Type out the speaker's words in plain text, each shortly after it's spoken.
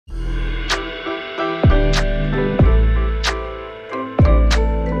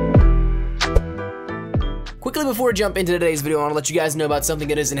before we jump into today's video, I want to let you guys know about something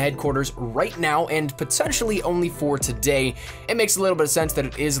that is in headquarters right now and potentially only for today. It makes a little bit of sense that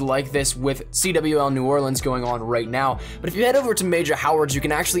it is like this with CWL New Orleans going on right now, but if you head over to Major Howard's, you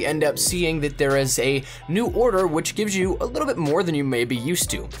can actually end up seeing that there is a new order which gives you a little bit more than you may be used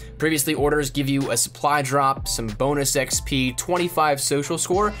to. Previously, orders give you a supply drop, some bonus XP, 25 social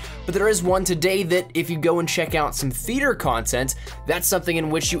score, but there is one today that if you go and check out some theater content, that's something in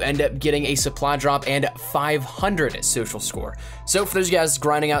which you end up getting a supply drop and 500 social score. So for those guys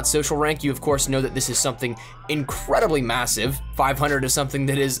grinding out social rank, you of course know that this is something incredibly massive. 500 is something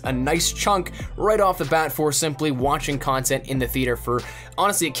that is a nice chunk right off the bat for simply watching content in the theater. For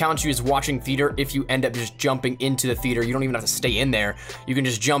honestly, it counts you as watching theater if you end up just jumping into the theater. You don't even have to stay in there. You can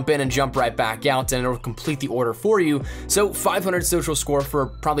just jump in and jump right back out and it'll complete the order for you. So 500 social score for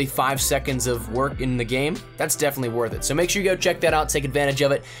probably 5 seconds of work in the game, that's definitely worth it. So make sure you go check that out, take advantage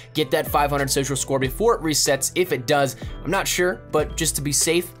of it, get that 500 social score before it resets. If it does, I'm not sure, but just to be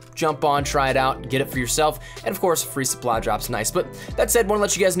safe, jump on, try it out, get it for yourself, and of course, free supply drop's nice. But that said, want to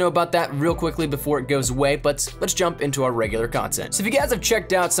let you guys know about that real quickly before it goes away, but let's jump into our regular content. So if you guys have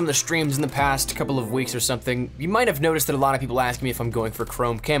checked out some of the streams in the past couple of weeks or something, you might have noticed that a lot of people ask me if I'm going for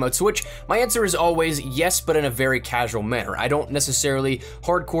chrome camo, to which my answer is always yes, but in a very casual manner. I don't necessarily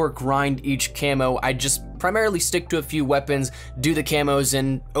hardcore grind each camo, I just primarily stick to a few weapons, do the camos,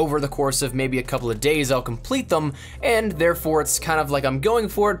 and over the course of maybe a couple of days, I'll complete them, and therefore it's kind of like I'm going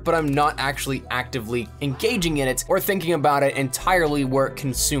for it, but I'm not actually actively engaging in it or thinking about it entirely where it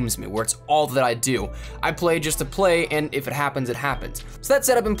consumes me, where it's all that I do. I play just to play, and if it happens, it happens. So that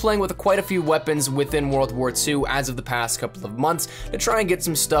said, I've been playing with quite a few weapons within World War II as of the past couple of months to try and get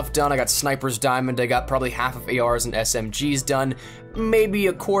some stuff done. I got Sniper's Diamond, I got probably half of ARs and SMGs done, maybe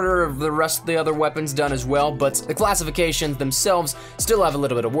a quarter of the rest of the other weapons done as well, but the classifications themselves still have a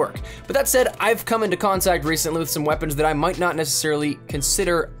little bit of work. But that said, I've come into contact recently with some weapons that I might not necessarily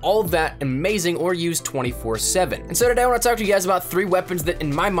consider all that amazing or use 24/7. And so today I want to talk to you guys about 3 weapons that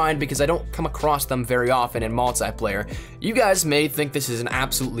in my mind, because I don't come across them very often in multiplayer, you guys may think this is an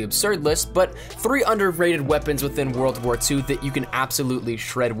absolutely absurd list, but 3 underrated weapons within World War II that you can absolutely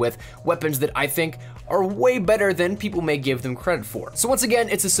shred with, weapons that I think are way better than people may give them credit for. So once again,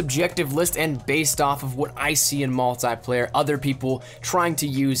 it's a subjective list and based off of what I see in multiplayer, other people trying to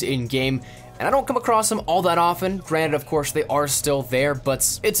use in-game, and I don't come across them all that often. Granted, of course, they are still there,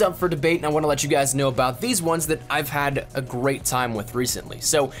 but it's up for debate, and I want to let you guys know about these ones that I've had a great time with recently.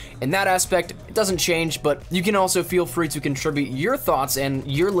 So in that aspect, it doesn't change, but you can also feel free to contribute your thoughts and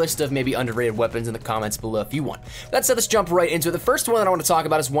your list of maybe underrated weapons in the comments below if you want. That said, let's jump right into it. The first one that I want to talk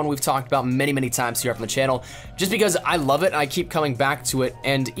about is one we've talked about many times here up on the channel, just because I love it and I keep coming back to it,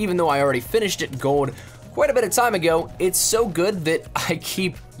 and even though I already finished it gold quite a bit of time ago, it's so good that I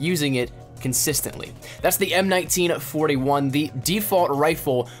keep using it consistently. That's the M1941, the default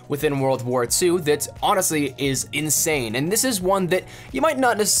rifle within World War II that honestly is insane. And this is one that you might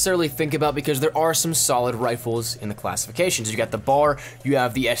not necessarily think about because there are some solid rifles in the classifications. You got the BAR, you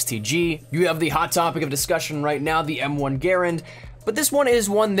have the STG, you have the hot topic of discussion right now, the M1 Garand. But this one is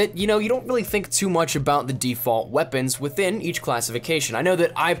one that, you know, you don't really think too much about the default weapons within each classification. I know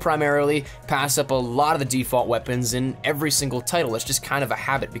that I primarily pass up a lot of the default weapons in every single title. It's just kind of a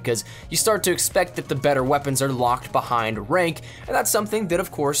habit because you start to expect that the better weapons are locked behind rank, and that's something that, of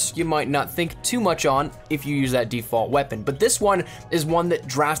course, you might not think too much on if you use that default weapon. But this one is one that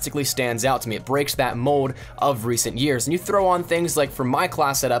drastically stands out to me. It breaks that mold of recent years. And you throw on things like, for my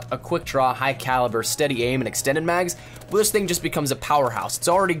class setup, a quick draw, high caliber, steady aim, and extended mags, well, this thing just becomes a powerhouse. It's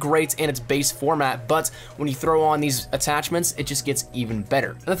already great in its base format, but when you throw on these attachments, it just gets even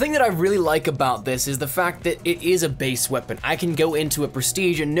better. And the thing that I really like about this is the fact that it is a base weapon. I can go into a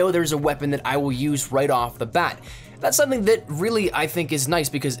prestige and know there's a weapon that I will use right off the bat. That's something that really I think is nice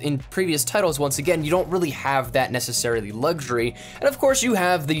because in previous titles, once again, you don't really have that necessarily luxury. And of course you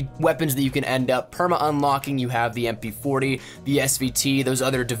have the weapons that you can end up perma-unlocking. You have the MP40, the SVT, those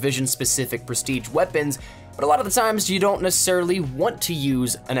other division specific prestige weapons. But a lot of the times you don't necessarily want to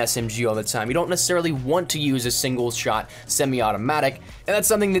use an SMG all the time. You don't necessarily want to use a single shot semi-automatic, and that's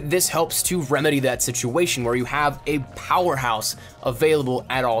something that this helps to remedy that situation where you have a powerhouse available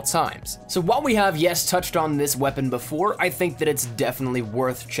at all times. So while we have, yes, touched on this weapon before, I think that it's definitely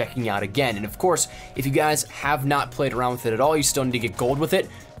worth checking out again. And of course, if you guys have not played around with it at all, you still need to get gold with it.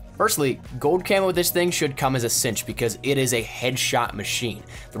 Firstly, gold camo with this thing should come as a cinch because it is a headshot machine.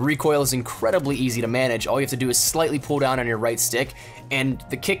 The recoil is incredibly easy to manage. All you have to do is slightly pull down on your right stick, and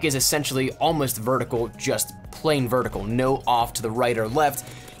the kick is essentially almost vertical, just plain vertical, no off to the right or left.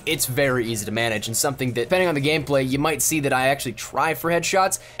 it's very easy to manage, and something that, depending on the gameplay, you might see that I actually try for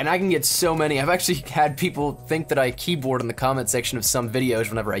headshots, and I can get so many. I've actually had people think that I keyboard in the comment section of some videos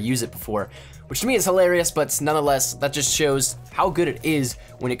whenever I use it before, which to me is hilarious, but nonetheless, that just shows how good it is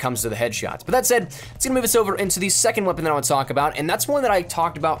when it comes to the headshots. But that said, it's gonna move us over into the second weapon that I want to talk about, and that's one that I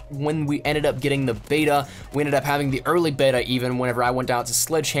talked about when we ended up getting the beta. We ended up having the early beta even whenever I went out to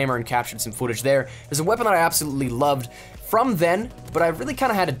Sledgehammer and captured some footage there. There's a weapon that I absolutely loved from then, but I really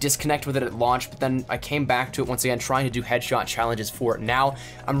kind of had a disconnect with it at launch, but then I came back to it once again, trying to do headshot challenges for it now.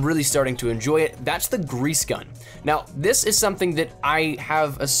 I'm really starting to enjoy it. That's the grease gun. Now, this is something that I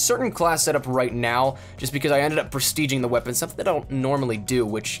have a certain class setup right now, just because I ended up prestiging the weapon, something that I don't normally do,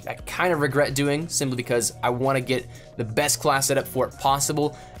 which I kind of regret doing, simply because I want to get the best class setup for it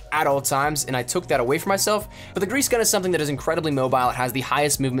possible at all times, and I took that away from myself. But the grease gun is something that is incredibly mobile. It has the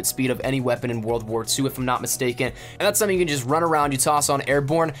highest movement speed of any weapon in World War II, if I'm not mistaken, and that's something you can just run around, you toss on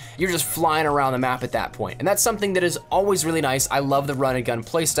airborne, you're just flying around the map at that point. And that's something that is always really nice. I love the run and gun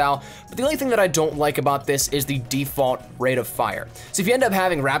playstyle, but the only thing that I don't like about this is the default rate of fire. So if you end up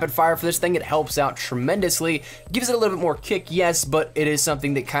having rapid fire for this thing, it helps out tremendously, gives it a little bit more kick, yes, but it is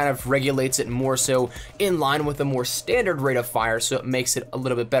something that kind of regulates it more so in line with a more standard rate of fire, so it makes it a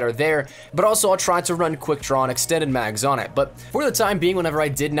little bit better there. But also I'll try to run quick draw and extended mags on it. But for the time being, whenever I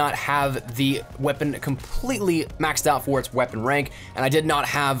did not have the weapon completely maxed out for its weapon rank, and I did not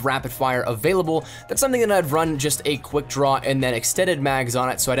have rapid fire available, that's something that I'd run just a quick draw and then extended mags on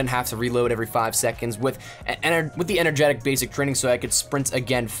it, so I didn't have to reload every 5 seconds with the energetic basic training, so I could sprint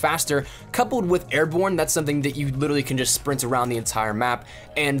again faster. Coupled with airborne, that's something that you literally can just sprint around the entire map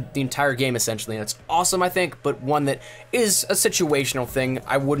and the entire game essentially, and it's awesome, I think, but one that is a situational thing.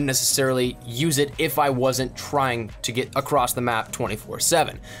 I wouldn't necessarily use it if I wasn't trying to get across the map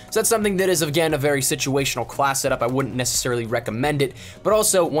 24/7. So that's something that is, again, a very situational class setup. I wouldn't necessarily recommend it, but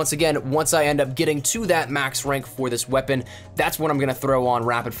also, once again, once I end up getting to that max rank for this weapon, that's when I'm gonna throw on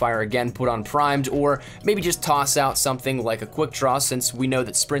rapid fire again, put on primed, or maybe just toss out something like a quick draw, since we know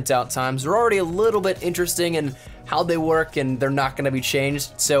that sprint out times are already a little bit interesting and how they work, and they're not going to be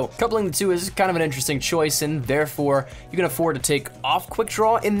changed. So coupling the two is kind of an interesting choice, and therefore you can afford to take off quick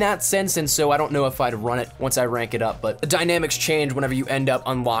draw in that sense, and so I don't know if I'd run it once I rank it up, but the dynamics change whenever you end up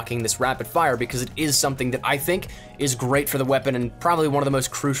unlocking this rapid fire, because it is something that I think is great for the weapon and probably one of the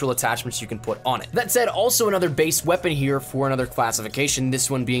most crucial attachments you can put on it. That said, also another base weapon here for another classification, this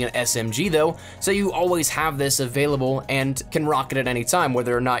one being an SMG though, so you always have this available and can rock it at any time,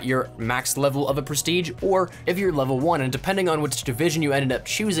 whether or not you're max level of a prestige or if you're level 1, and depending on which division you ended up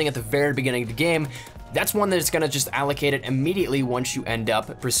choosing at the very beginning of the game, that's one that's gonna just allocate it immediately once you end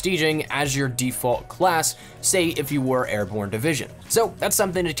up prestiging as your default class, say if you were airborne division. So that's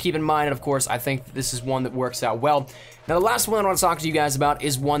something to keep in mind, and of course I think this is one that works out well. Now the last one I want to talk to you guys about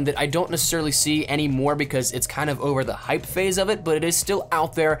is one that I don't necessarily see anymore because it's kind of over the hype phase of it, but it is still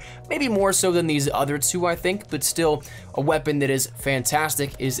out there, maybe more so than these other two I think, but still a weapon that is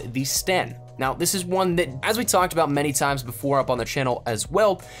fantastic is the Sten. Now, this is one that, as we talked about many times before up on the channel as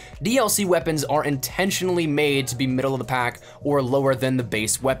well, DLC weapons are intentionally made to be middle of the pack or lower than the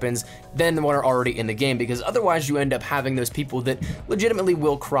base weapons than the one are already in the game, because otherwise you end up having those people that legitimately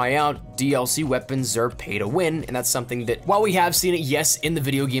will cry out, DLC weapons are pay to win, and that's something that, while we have seen it, yes, in the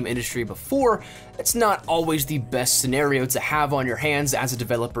video game industry before, it's not always the best scenario to have on your hands as a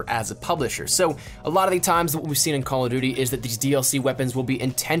developer, as a publisher. So a lot of the times what we've seen in Call of Duty is that these DLC weapons will be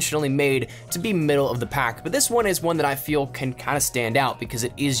intentionally made to be middle of the pack, but this one is one that I feel can kind of stand out because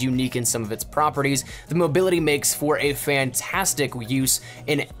it is unique in some of its properties. The mobility makes for a fantastic use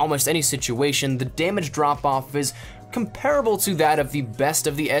in almost any situation. The damage drop-off is comparable to that of the best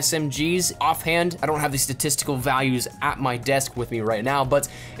of the SMGs. Offhand, I don't have the statistical values at my desk with me right now, but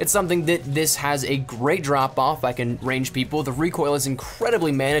it's something that this has a great drop off. I can range people. The recoil is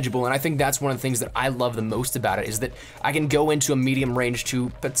incredibly manageable, and I think that's one of the things that I love the most about it, is that I can go into a medium range to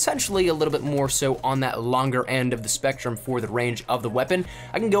potentially a little bit more so on that longer end of the spectrum for the range of the weapon.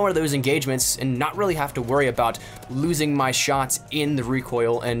 I can go into those engagements and not really have to worry about losing my shots in the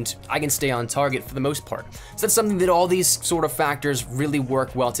recoil, and I can stay on target for the most part. So that's something that all these sort of factors really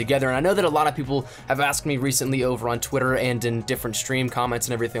work well together, and I know that a lot of people have asked me recently over on Twitter and in different stream comments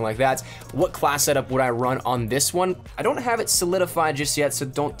and everything like that, what class setup would I run on this one? I don't have it solidified just yet, so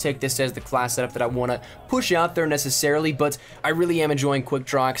don't take this as the class setup that I want to push out there necessarily, but I really am enjoying quick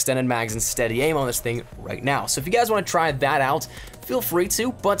draw, extended mags, and steady aim on this thing right now. So if you guys want to try that out, feel free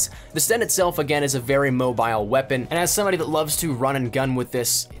to, but the Sten itself, again, is a very mobile weapon, and as somebody that loves to run and gun with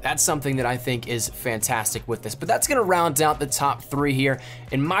this, that's something that I think is fantastic with this. But that's gonna round out the top 3 here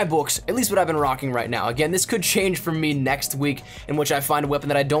in my books, at least what I've been rocking right now. Again, this could change for me next week, in which I find a weapon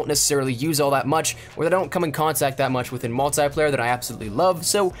that I don't necessarily use all that much, or that I don't come in contact that much within multiplayer that I absolutely love,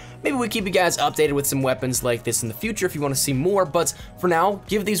 so maybe we keep you guys updated with some weapons like this in the future if you want to see more. But for now,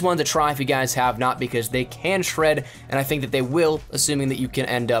 give these ones a try if you guys have not, because they can shred, and I think that they will, assuming that you can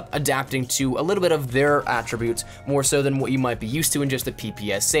end up adapting to a little bit of their attributes, more so than what you might be used to in just the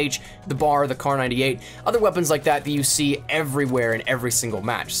PPSH, the BAR, the Kar 98, other weapons like that that you see everywhere in every single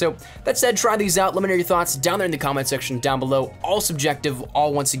match. So that said, try these out. Let me know your thoughts down there in the comment section down below. All subjective,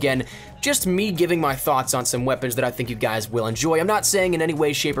 all once again, just me giving my thoughts on some weapons that I think you guys will enjoy. I'm not saying in any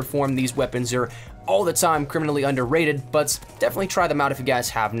way, shape, or form these weapons are all the time criminally underrated, but definitely try them out if you guys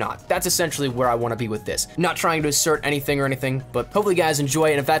have not. That's essentially where I want to be with this. Not trying to assert anything or anything, but hopefully you guys enjoy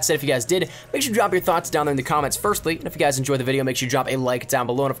it. And if that said, if you guys did, make sure you drop your thoughts down there in the comments firstly. And if you guys enjoyed the video, make sure you drop a like down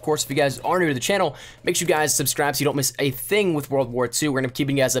below. And of course, if you guys are new to the channel, make sure you guys subscribe so you don't miss a thing with World War II. We're going to be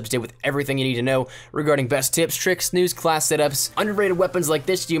keeping you guys up to date with everything you need to know regarding best tips, tricks, news, class setups, underrated weapons like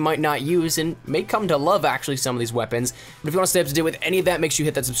this you might not use and may come to love actually some of these weapons. But if you want to stay up to date with any of that, make sure you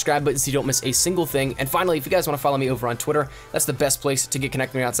hit that subscribe button so you don't miss a single thing. And finally, if you guys want to follow me over on Twitter, that's the best place to get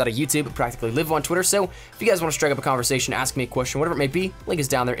connected with me outside of YouTube. I practically live on Twitter, so if you guys want to strike up a conversation, ask me a question, whatever it may be, link is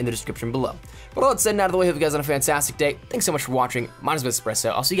down there in the description below. But all that said and out of the way, hope you guys have a fantastic day. Thanks so much for watching. Mine is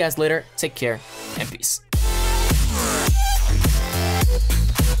Espresso. I'll see you guys later. Take care and peace.